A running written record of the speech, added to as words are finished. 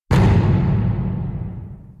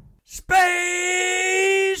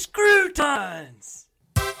Space Croutons!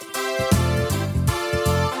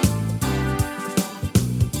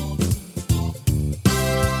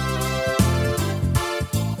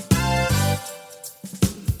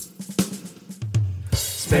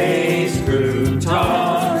 Space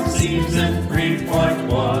Croutons, season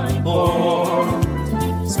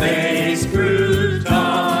 3.14. Space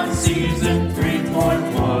Croutons, season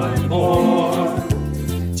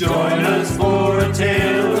 3.14. Join us for a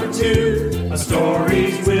tale or two, our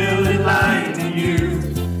stories will enlighten you.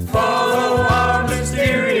 Follow our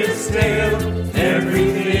mysterious tale,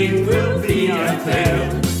 everything will be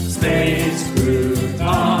unveiled. Space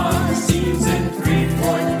Croutons, season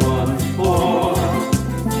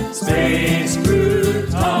 3.14. Space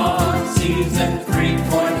Croutons, season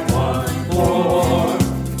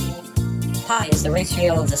 3.14. Pi is the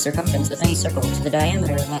ratio of the circumference of any circle to the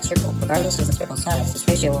diameter of that circle. Regardless of the circle's size, this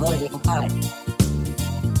ratio will always equal pi. Did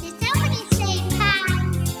somebody say pi?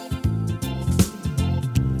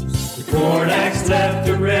 The Cordax left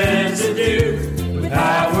a residue with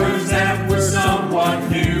powers that were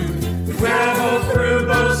somewhat new. We traveled through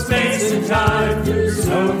both space and time, through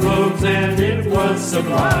snow globes, and it was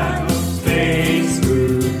sublime. Space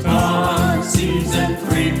Croutons, season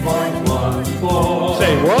 3.14.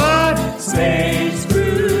 Say what? Space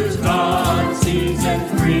Croutons, season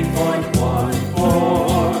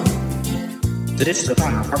 3.14. The digits of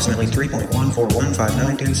pi are approximately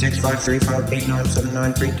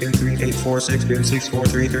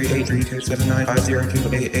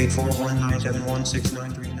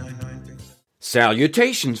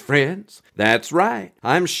Salutations, friends. That's right.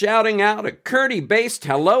 I'm shouting out a Curdy-based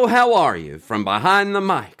hello, how are you from behind the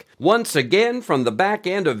mic. Once again from the back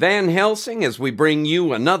end of Van Helsing as we bring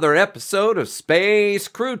you another episode of Space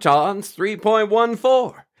Croutons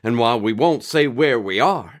 3.14. And while we won't say where we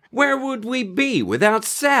are, where would we be without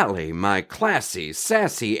Sally, my classy,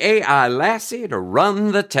 sassy AI lassie to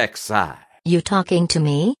run the tech side? You talking to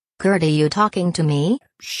me? Curdy, you talking to me?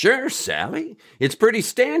 Sure, Sally. It's pretty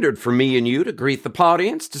standard for me and you to greet the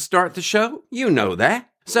audience to start the show. You know that.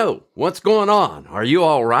 So, what's going on? Are you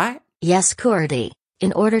all right? Yes, Curdy.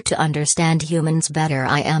 In order to understand humans better,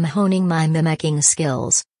 I am honing my mimicking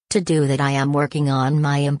skills. To do that, I am working on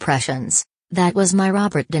my impressions. That was my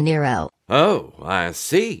Robert De Niro. Oh, I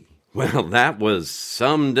see. Well, that was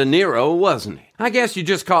some De Niro, wasn't it? I guess you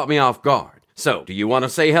just caught me off guard. So, do you want to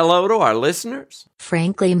say hello to our listeners?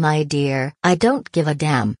 Frankly, my dear, I don't give a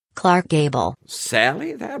damn. Clark Gable.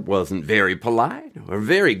 Sally, that wasn't very polite, or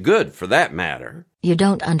very good for that matter. You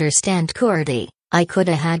don't understand, Curdy. I could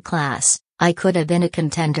have had class. I could have been a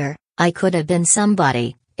contender. I could have been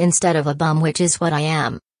somebody, instead of a bum, which is what I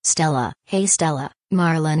am. Stella, hey Stella,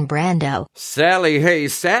 Marlon Brando. Sally, hey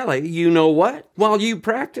Sally, you know what? While you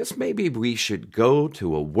practice, maybe we should go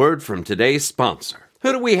to a word from today's sponsor.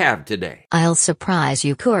 Who do we have today? I'll surprise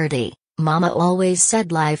you, Curdy. Mama always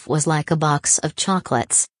said life was like a box of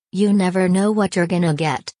chocolates. You never know what you're gonna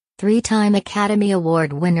get. 3-time Academy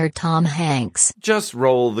Award winner Tom Hanks. Just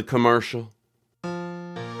roll the commercial.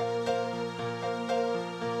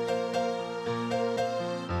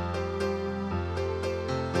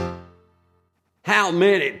 How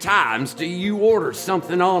many times do you order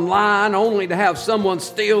something online only to have someone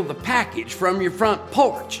steal the package from your front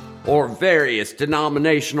porch? Or various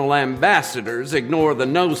denominational ambassadors ignore the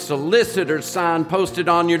no solicitor sign posted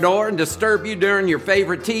on your door and disturb you during your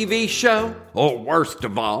favorite TV show? Or worst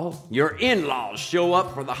of all, your in-laws show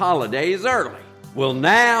up for the holidays early. Well,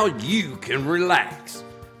 now you can relax.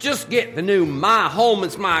 Just get the new My Home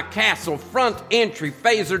is My Castle front entry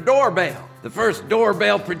phaser doorbell. The first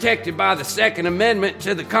doorbell protected by the Second Amendment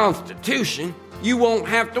to the Constitution. You won't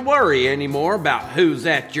have to worry anymore about who's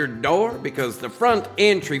at your door because the front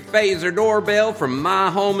entry phaser doorbell from My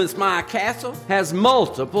Home is My Castle has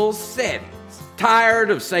multiple settings. Tired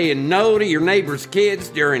of saying no to your neighbor's kids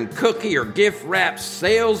during cookie or gift wrap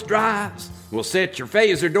sales drives? We'll set your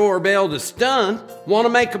phaser doorbell to stun. Want to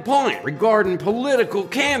make a point regarding political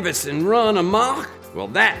canvassing run amok? Well,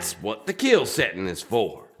 that's what the kill setting is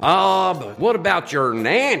for. But what about your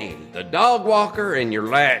nanny, the dog walker, and your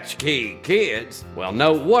latchkey kids? Well,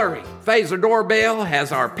 no worry. Phaser Doorbell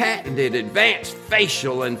has our patented advanced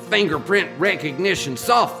facial and fingerprint recognition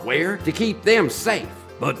software to keep them safe.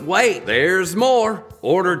 But wait, there's more.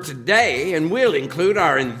 Order today and we'll include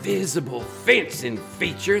our invisible fencing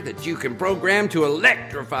feature that you can program to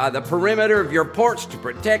electrify the perimeter of your porch to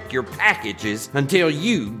protect your packages until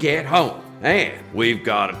you get home. And we've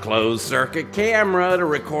got a closed-circuit camera to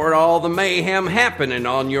record all the mayhem happening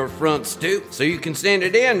on your front stoop so you can send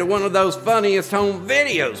it in to one of those funniest home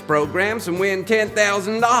videos programs and win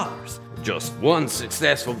 $10,000. Just one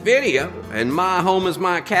successful video, and My Home is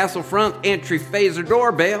My Castle front entry phaser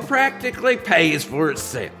doorbell practically pays for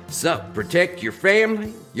itself. So protect your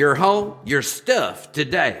family, your home, your stuff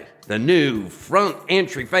today. The new front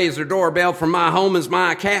entry phaser doorbell from My Home is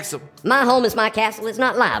My Castle. My Home is My Castle is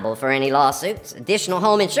not liable for any lawsuits. Additional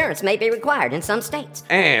home insurance may be required in some states.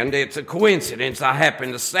 And it's a coincidence I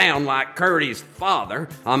happen to sound like Curdy's father.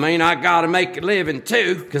 I mean, I gotta make a living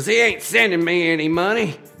too, 'cause he ain't sending me any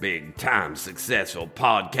money. Big time successful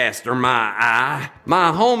podcaster, my eye.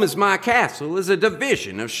 My Home is My Castle is a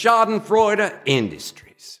division of Schadenfreude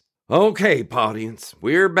Industries. Okay, audience,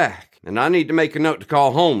 we're back. And I need to make a note to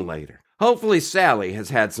call home later. Hopefully Sally has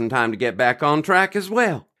had some time to get back on track as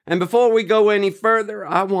well. And before we go any further,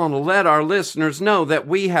 I want to let our listeners know that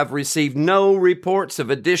we have received no reports of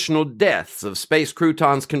additional deaths of Space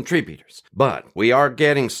Croutons contributors. But we are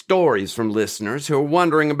getting stories from listeners who are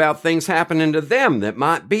wondering about things happening to them that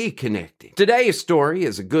might be connected. Today's story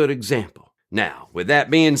is a good example. Now, with that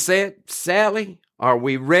being said, Sally, are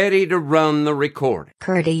we ready to run the recording?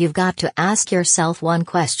 Curdy, you've got to ask yourself one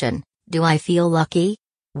question. Do I feel lucky?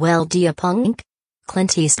 Well, do you, punk?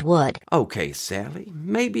 Clint Eastwood. Okay, Sally,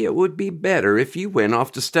 maybe it would be better if you went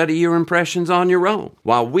off to study your impressions on your own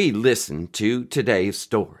while we listen to today's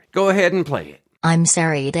story. Go ahead and play it. I'm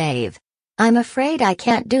sorry, Dave. I'm afraid I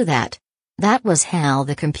can't do that. That was Hal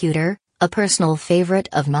the Computer, a personal favorite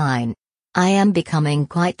of mine. I am becoming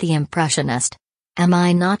quite the impressionist. Am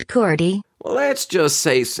I not, Curdy? Well, let's just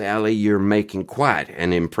say, Sally, you're making quite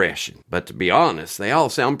an impression. But to be honest, they all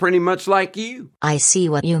sound pretty much like you. I see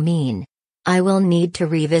what you mean. I will need to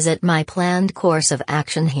revisit my planned course of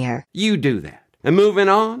action here. You do that. And moving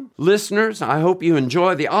on, listeners, I hope you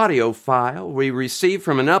enjoy the audio file we received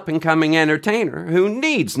from an up-and-coming entertainer who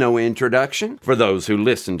needs no introduction for those who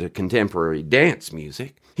listen to contemporary dance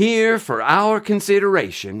music. Here, for our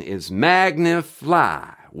consideration, is Magna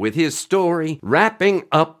Fly, with his story, Wrapping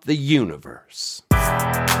Up the Universe.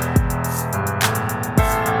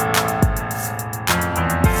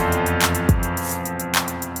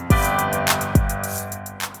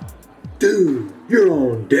 Dude, you're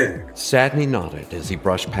on deck. Sadney nodded as he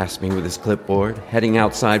brushed past me with his clipboard, heading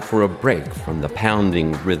outside for a break from the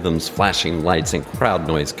pounding rhythms, flashing lights, and crowd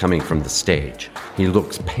noise coming from the stage. He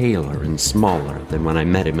looks paler and smaller than when I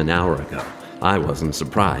met him an hour ago. I wasn't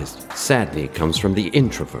surprised. Sadney comes from the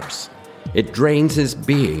introverse. It drains his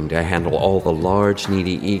being to handle all the large,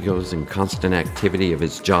 needy egos and constant activity of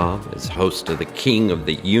his job as host of the King of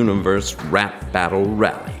the Universe Rap Battle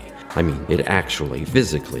Rally. I mean, it actually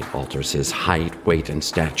physically alters his height, weight, and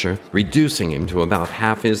stature, reducing him to about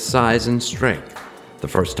half his size and strength. The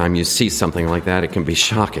first time you see something like that, it can be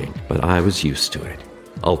shocking, but I was used to it.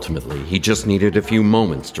 Ultimately, he just needed a few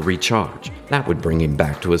moments to recharge. That would bring him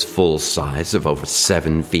back to his full size of over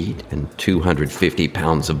 7 feet and 250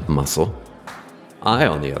 pounds of muscle. I,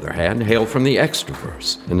 on the other hand, hail from the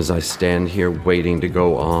extroverse, and as I stand here waiting to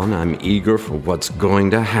go on, I'm eager for what's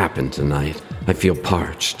going to happen tonight. I feel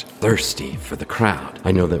parched, thirsty for the crowd.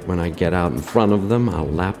 I know that when I get out in front of them, I'll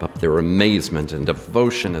lap up their amazement and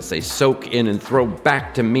devotion as they soak in and throw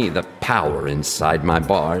back to me the power inside my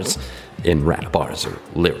bars. In rap, bars are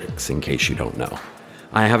lyrics, in case you don't know.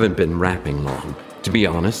 I haven't been rapping long. To be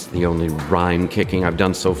honest, the only rhyme kicking I've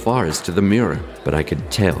done so far is to the mirror, but I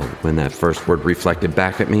could tell when that first word reflected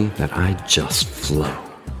back at me that I just flow.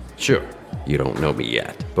 Sure, you don't know me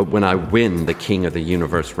yet, but when I win the King of the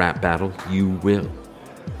Universe rap battle, you will.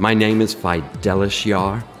 My name is Fidelis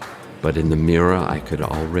Yar, but in the mirror I could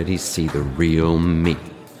already see the real me.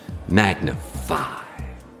 Magna Phi.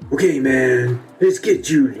 Okay, man, let's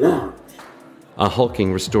get you launched. A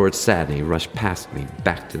hulking restored Sadney rushed past me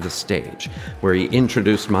back to the stage, where he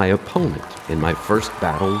introduced my opponent in my first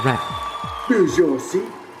battle rap. Here's your seat.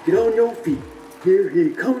 Get on your feet. Here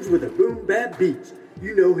he comes with a boom bap beat.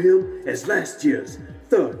 You know him as last year's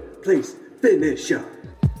third place finisher.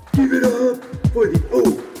 Give it up for the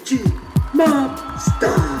OG Mob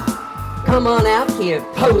Star. Come on out here,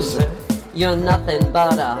 poser. You're nothing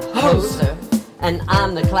but a hoser. And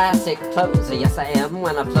I'm the classic closer, yes I am,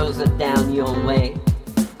 when I close it down your way.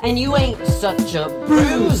 And you ain't such a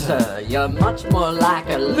bruiser, you're much more like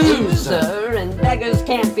a loser. And beggars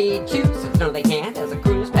can't be choosers, no they can't, as I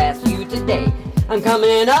cruise past you today. I'm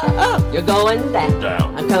coming up, you're going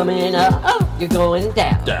down. I'm coming up, you're going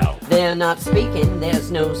down. They're not speaking, there's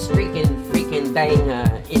no streaking, freaking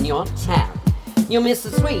banger in your town. You'll miss the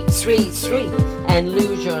sweet, and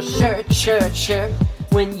lose your shirt.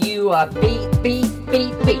 When you are beat.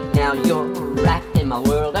 Now you're wrapped in my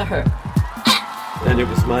world of hurt. Then it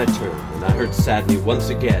was my turn, and I heard Sadney once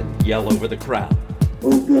again yell over the crowd.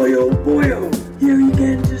 Oh boy, here he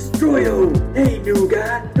can destroy you. Hey, new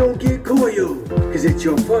guy, don't get coy, yo. Cause it's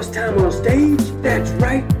your first time on stage? That's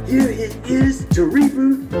right, here he is to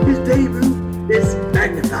reboot his debut. It's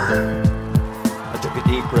Magnified. I took a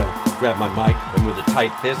deep breath, grabbed my mic, and with a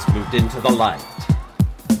tight fist moved into the light.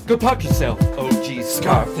 Go park yourself, OG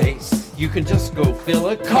Scarface. You can just go fill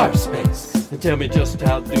a car space. And tell me just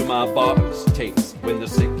how do my bars taste when they're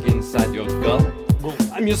sick inside your gullet? Well,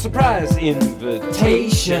 I'm your surprise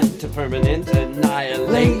invitation to permanent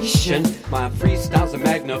annihilation. My freestyle's a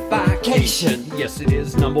magnification. Yes, it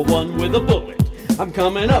is number one with a bullet. I'm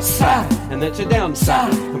coming upside, and that's your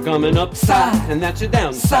downside. I'm coming upside, and that's your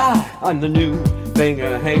downside. I'm the new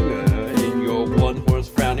banger hanger in your one-horse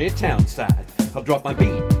frowny town side. I'll drop my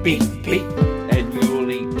beat, and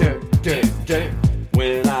you'll eat dirt.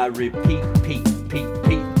 When I repeat, peep.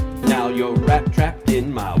 Now you're trapped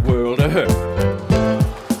in my world of hurt.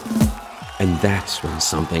 And that's when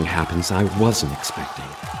something happens I wasn't expecting.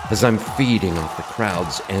 As I'm feeding off the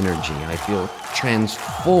crowd's energy, I feel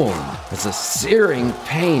transformed as a searing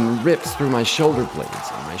pain rips through my shoulder blades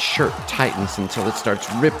and my shirt tightens until it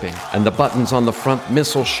starts ripping, and the buttons on the front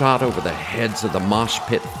missile shot over the heads of the mosh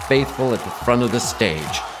pit faithful at the front of the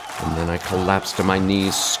stage. And then I collapse to my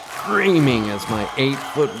knees, screaming as my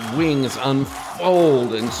 8-foot wings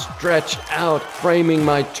unfold and stretch out, framing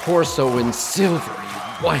my torso in silvery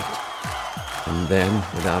white. And then,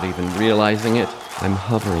 without even realizing it, I'm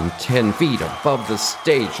hovering 10 feet above the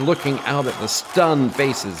stage, looking out at the stunned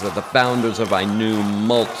faces of the founders of my new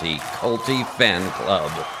multi-culty fan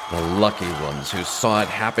club. The lucky ones who saw it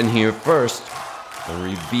happen here first. The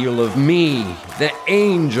reveal of me, the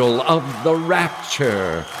angel of the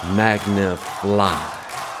rapture, Magnifly.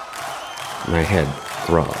 My head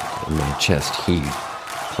throbbed and my chest heaved.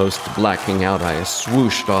 Close to blacking out, I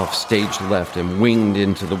swooshed off stage left and winged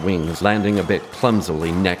into the wings, landing a bit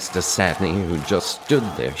clumsily next to Sadney, who just stood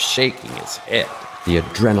there shaking his head. The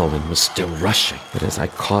adrenaline was still rushing, but as I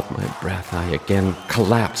caught my breath, I again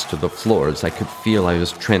collapsed to the floor as I could feel I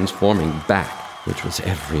was transforming back, which was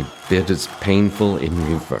every bit as painful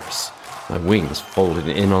in reverse. My wings folded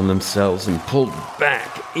in on themselves and pulled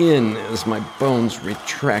back in as my bones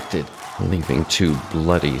retracted, leaving 2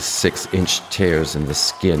 bloody 6-inch tears in the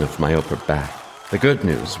skin of my upper back. The good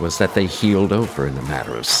news was that they healed over in a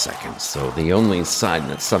matter of seconds, so the only sign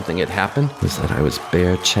that something had happened was that I was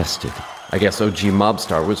bare-chested. I guess OG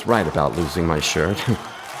Mobstar was right about losing my shirt.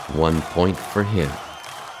 1 point for him.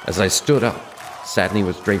 As I stood up, Sadney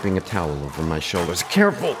was draping a towel over my shoulders.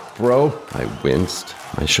 "Careful, bro!" I winced.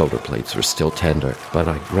 My shoulder blades were still tender, but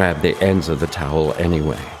I grabbed the ends of the towel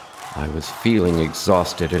anyway. I was feeling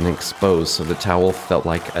exhausted and exposed, so the towel felt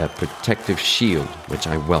like a protective shield, which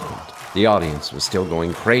I welcomed. The audience was still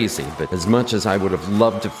going crazy, but as much as I would have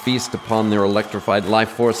loved to feast upon their electrified life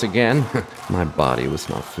force again, my body was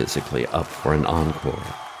not physically up for an encore.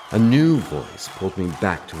 A new voice pulled me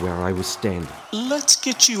back to where I was standing. "Let's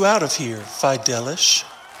get you out of here, Fidelish."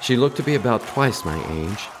 She looked to be about twice my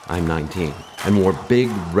age, I'm 19, and wore big,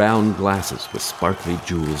 round glasses with sparkly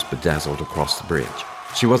jewels bedazzled across the bridge.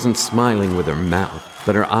 She wasn't smiling with her mouth,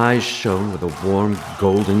 but her eyes shone with a warm,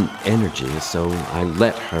 golden energy, so I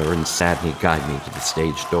let her and Sadney guide me to the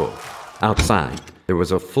stage door. Outside, there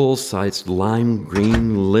was a full-sized lime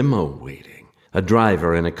green limo waiting. A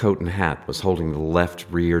driver in a coat and hat was holding the left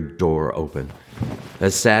rear door open.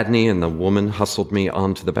 As Sadney and the woman hustled me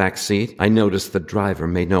onto the back seat, I noticed the driver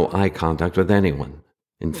made no eye contact with anyone.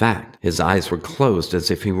 In fact, his eyes were closed as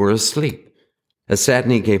if he were asleep. As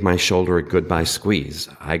Sadney gave my shoulder a goodbye squeeze,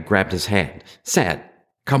 I grabbed his hand. "Sad,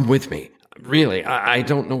 come with me. Really, I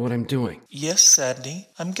don't know what I'm doing." "Yes, Sadney.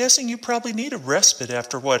 I'm guessing you probably need a respite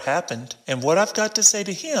after what happened, and what I've got to say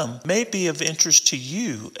to him may be of interest to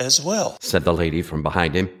you as well," said the lady from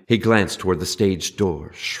behind him. He glanced toward the stage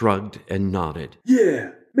door, shrugged, and nodded. "Yeah,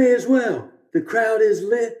 may as well. The crowd is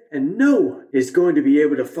lit, and no one is going to be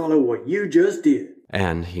able to follow what you just did."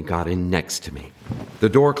 And he got in next to me. The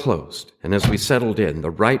door closed, and as we settled in, the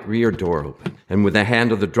right rear door opened, and with the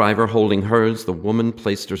hand of the driver holding hers, the woman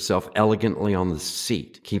placed herself elegantly on the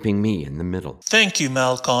seat, keeping me in the middle. "Thank you,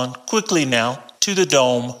 Malcon. Quickly now, to the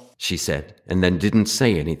dome," she said, and then didn't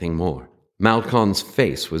say anything more. Malcon's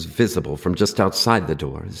face was visible from just outside the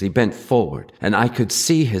door as he bent forward, and I could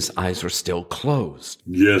see his eyes were still closed.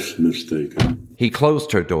 "Yes, mistaken." He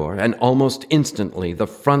closed her door, and almost instantly the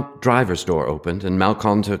front driver's door opened and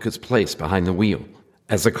Malcon took his place behind the wheel.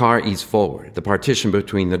 As the car eased forward, the partition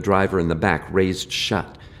between the driver and the back raised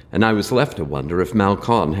shut, and I was left to wonder if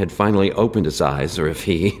Malcon had finally opened his eyes or if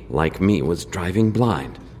he, like me, was driving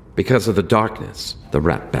blind. Because of the darkness, the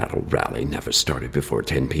rap battle rally never started before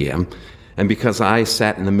 10 p.m., and because I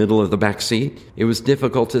sat in the middle of the back seat, it was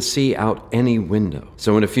difficult to see out any window.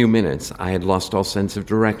 So in a few minutes, I had lost all sense of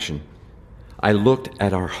direction. I looked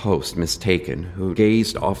at our host, Miss Taken, who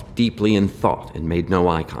gazed off deeply in thought and made no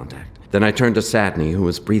eye contact. Then I turned to Sadney, who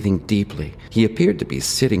was breathing deeply. He appeared to be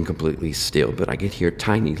sitting completely still, but I could hear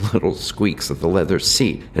tiny little squeaks of the leather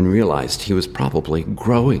seat and realized he was probably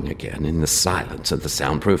growing again in the silence of the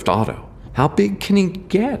soundproofed auto. How big can he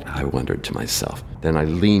get? I wondered to myself. Then I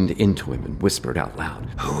leaned into him and whispered out loud,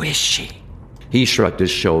 "Who is she?" He shrugged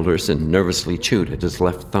his shoulders and nervously chewed at his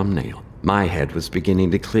left thumbnail. My head was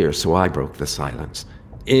beginning to clear, so I broke the silence.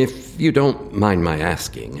 "If you don't mind my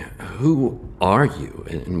asking, who are you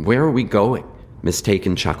and where are we going?" Miss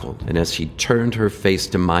Taken chuckled, and as she turned her face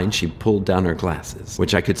to mine, she pulled down her glasses,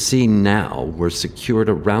 which I could see now were secured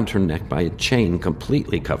around her neck by a chain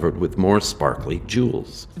completely covered with more sparkly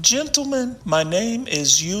jewels. Gentlemen, my name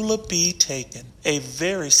is Eula B. Taken, a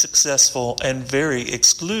very successful and very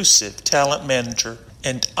exclusive talent manager,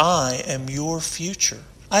 and I am your future.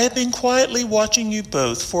 I have been quietly watching you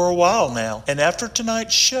both for a while now, and after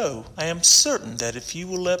tonight's show, I am certain that if you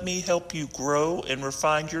will let me help you grow and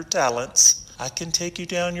refine your talents, I can take you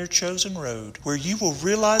down your chosen road, where you will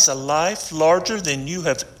realize a life larger than you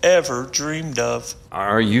have ever dreamed of.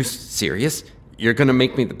 Are you serious? You're gonna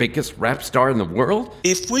make me the biggest rap star in the world?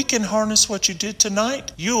 If we can harness what you did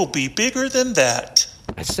tonight, you'll be bigger than that.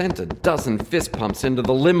 I sent a dozen fist pumps into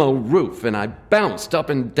the limo roof, and I bounced up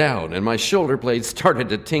and down, and my shoulder blades started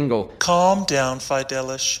to tingle. Calm down,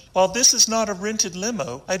 Fidelis. While this is not a rented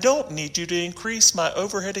limo, I don't need you to increase my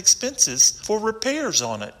overhead expenses for repairs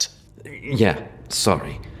on it. Yeah,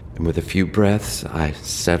 sorry. And with a few breaths, I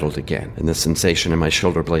settled again, and the sensation in my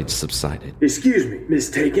shoulder blades subsided. Excuse me, Miss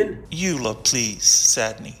Taken? Eula, please,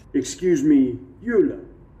 Sadney. Excuse me, Eula.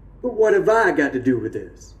 But what have I got to do with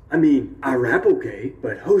this? I mean, I rap okay,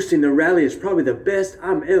 but hosting the rally is probably the best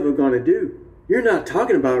I'm ever gonna do. You're not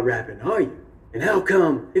talking about rapping, are you? And how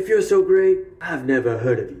come, if you're so great, I've never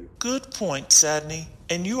heard of you? Good point, Sadney.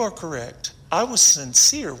 And you are correct. I was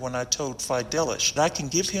sincere when I told Fidelis that I can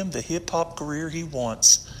give him the hip-hop career he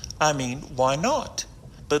wants. I mean, why not?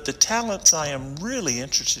 But the talents I am really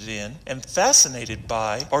interested in and fascinated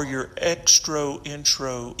by are your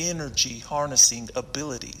extro-intro energy harnessing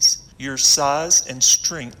abilities, your size and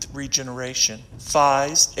strength regeneration,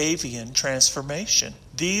 Phi's avian transformation.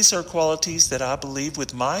 These are qualities that I believe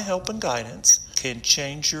with my help and guidance can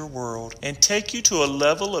change your world and take you to a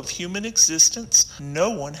level of human existence no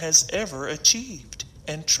one has ever achieved.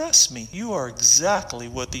 And trust me, you are exactly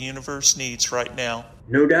what the universe needs right now.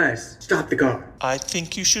 No dice. Stop the car. I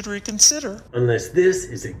think you should reconsider. Unless this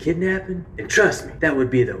is a kidnapping, and trust me, that would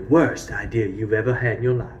be the worst idea you've ever had in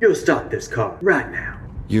your life. You'll stop this car right now.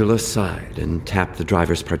 Eula sighed and tapped the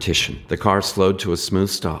driver's partition. The car slowed to a smooth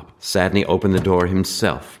stop. Sadney opened the door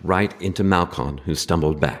himself, right into Malcon, who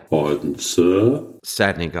stumbled back. Pardon, sir?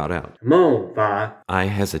 Sadney got out. Come on, Vi. I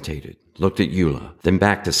hesitated, looked at Eula, then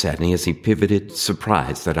back to Sadney as he pivoted,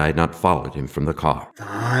 surprised that I had not followed him from the car.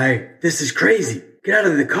 Vi, this is crazy. Get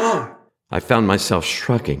out of the car. I found myself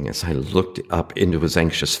shrugging as I looked up into his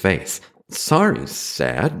anxious face. Sorry,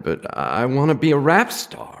 Sad, but I want to be a rap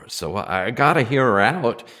star, so I gotta hear her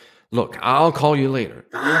out. Look, I'll call you later.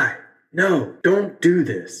 Vi, no, don't do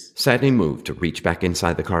this. Sadney moved to reach back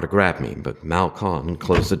inside the car to grab me, but Malcon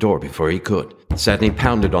closed the door before he could. Sadney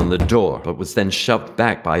pounded on the door, but was then shoved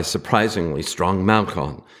back by a surprisingly strong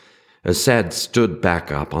Malcon. As Sad stood back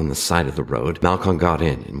up on the side of the road, Malcon got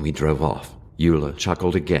in and we drove off. Eula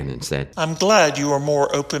chuckled again and said, I'm glad you are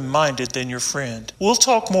more open-minded than your friend. We'll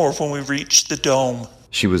talk more when we reach the dome.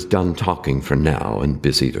 She was done talking for now and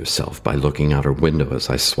busied herself by looking out her window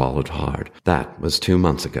as I swallowed hard. That was 2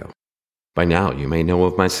 months ago. By now, you may know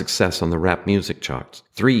of my success on the rap music charts.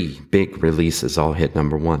 3 big releases all hit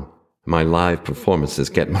number 1. My live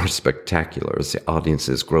performances get more spectacular as the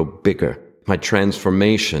audiences grow bigger. My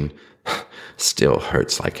transformation still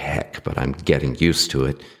hurts like heck, but I'm getting used to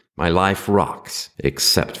it. My life rocks,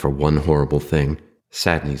 except for one horrible thing.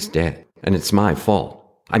 Sadney's dead, and it's my fault.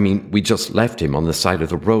 I mean, we just left him on the side of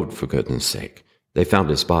the road, for goodness sake. They found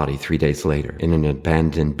his body 3 days later in an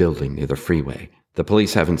abandoned building near the freeway. The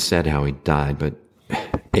police haven't said how he died, but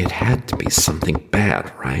it had to be something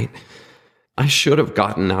bad, right? I should have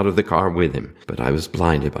gotten out of the car with him, but I was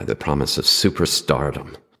blinded by the promise of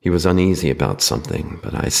superstardom. He was uneasy about something,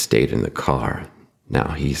 but I stayed in the car. Now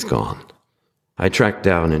he's gone. I tracked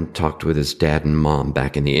down and talked with his dad and mom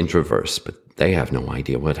back in the Introverse, but they have no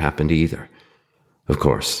idea what happened either. Of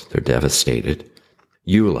course, they're devastated.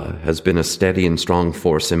 Eula has been a steady and strong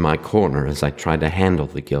force in my corner as I tried to handle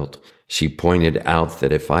the guilt. She pointed out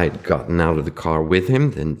that if I had gotten out of the car with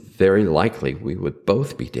him, then very likely we would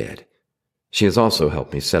both be dead. She has also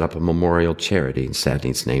helped me set up a memorial charity in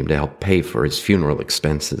Sadney's name to help pay for his funeral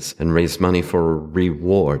expenses and raise money for a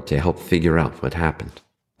reward to help figure out what happened.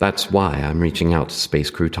 That's why I'm reaching out to Space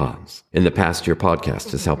Croutons. In the past, your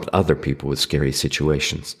podcast has helped other people with scary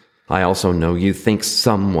situations. I also know you think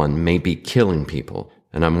someone may be killing people,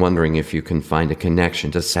 and I'm wondering if you can find a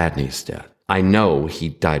connection to Sadney's death. I know he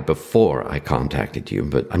died before I contacted you,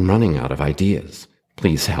 but I'm running out of ideas.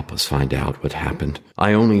 Please help us find out what happened.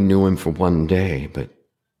 I only knew him for one day, but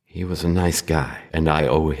he was a nice guy, and I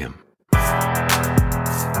owe him.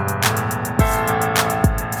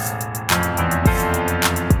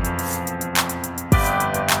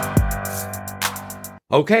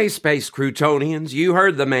 Okay, Space Croutonians, you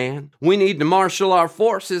heard the man. We need to marshal our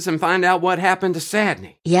forces and find out what happened to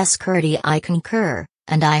Sadney. Yes, Curdy, I concur.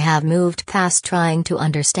 And I have moved past trying to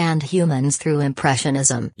understand humans through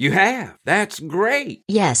Impressionism. You have? That's great.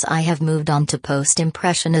 Yes, I have moved on to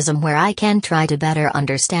Post-Impressionism, where I can try to better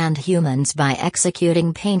understand humans by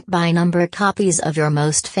executing paint-by-number copies of your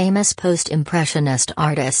most famous Post-Impressionist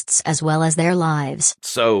artists as well as their lives.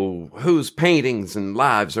 So, whose paintings and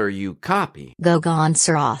lives are you copying? Gauguin,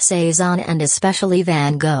 Seurat, Cézanne, and especially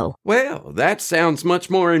Van Gogh. Well, that sounds much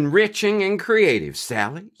more enriching and creative,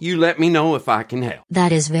 Sally. You let me know if I can help.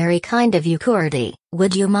 That is very kind of you, Cordy.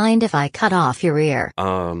 Would you mind if I cut off your ear?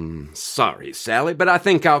 Sorry, Sally, but I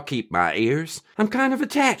think I'll keep my ears. I'm kind of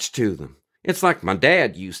attached to them. It's like my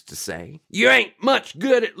dad used to say, you ain't much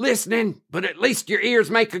good at listening, but at least your ears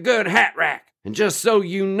make a good hat rack. And just so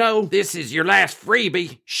you know, this is your last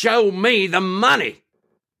freebie. Show me the money.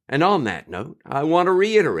 And on that note, I want to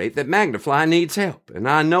reiterate that Magnifly needs help, and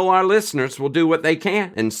I know our listeners will do what they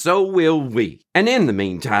can, and so will we. And in the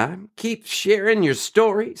meantime, keep sharing your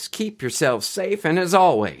stories, keep yourself safe, and as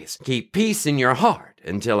always, keep peace in your heart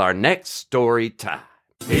until our next story time.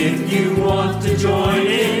 If you want to join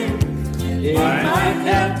in, I might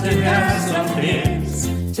have to have some hints.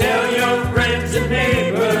 Tell your friends and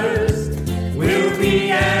neighbors, we'll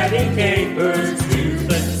be adding capers to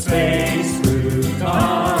the Space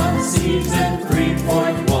Crouton Season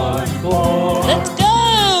 3.14. Let's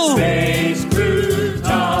go! Space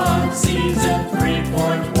Crouton Season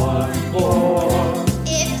 3.14.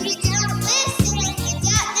 If you don't listen, you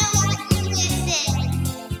don't know what you're missing.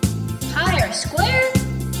 Pie or square?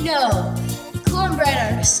 No.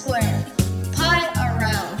 Cornbread or square? Pie or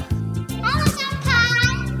round? How is our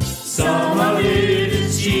pie? Some of it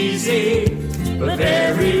is cheesy, but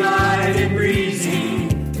very light and breezy.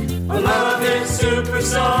 I love it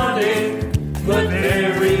supersonic, but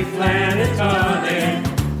very planetonic.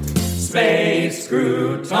 Space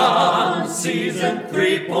Crouton Season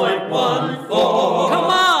 3.14. Come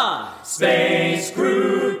on! Space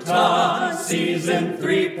Crouton Season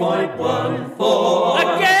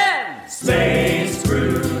 3.14. Again! Space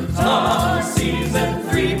Crouton Season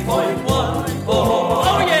 3.14.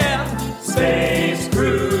 Oh yeah! Space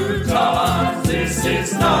Croutons, this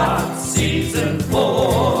is not Season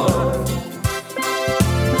 4.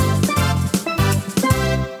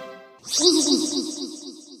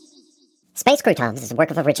 Space Croutons is a work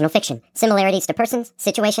of original fiction. Similarities to persons,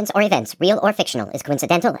 situations, or events, real or fictional, is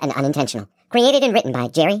coincidental and unintentional. Created and written by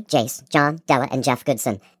Jerry, Jace, John, Della, and Jeff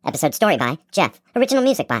Goodson. Episode story by Jeff. Original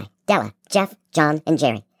music by Della, Jeff, John, and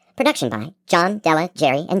Jerry. Production by John, Della,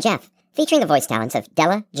 Jerry, and Jeff. Featuring the voice talents of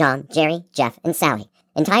Della, John, Jerry, Jeff, and Sally.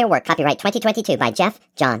 Entire work copyright 2022 by Jeff,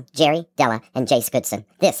 John, Jerry, Della, and Jace Goodson.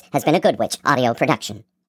 This has been a Good Witch audio production.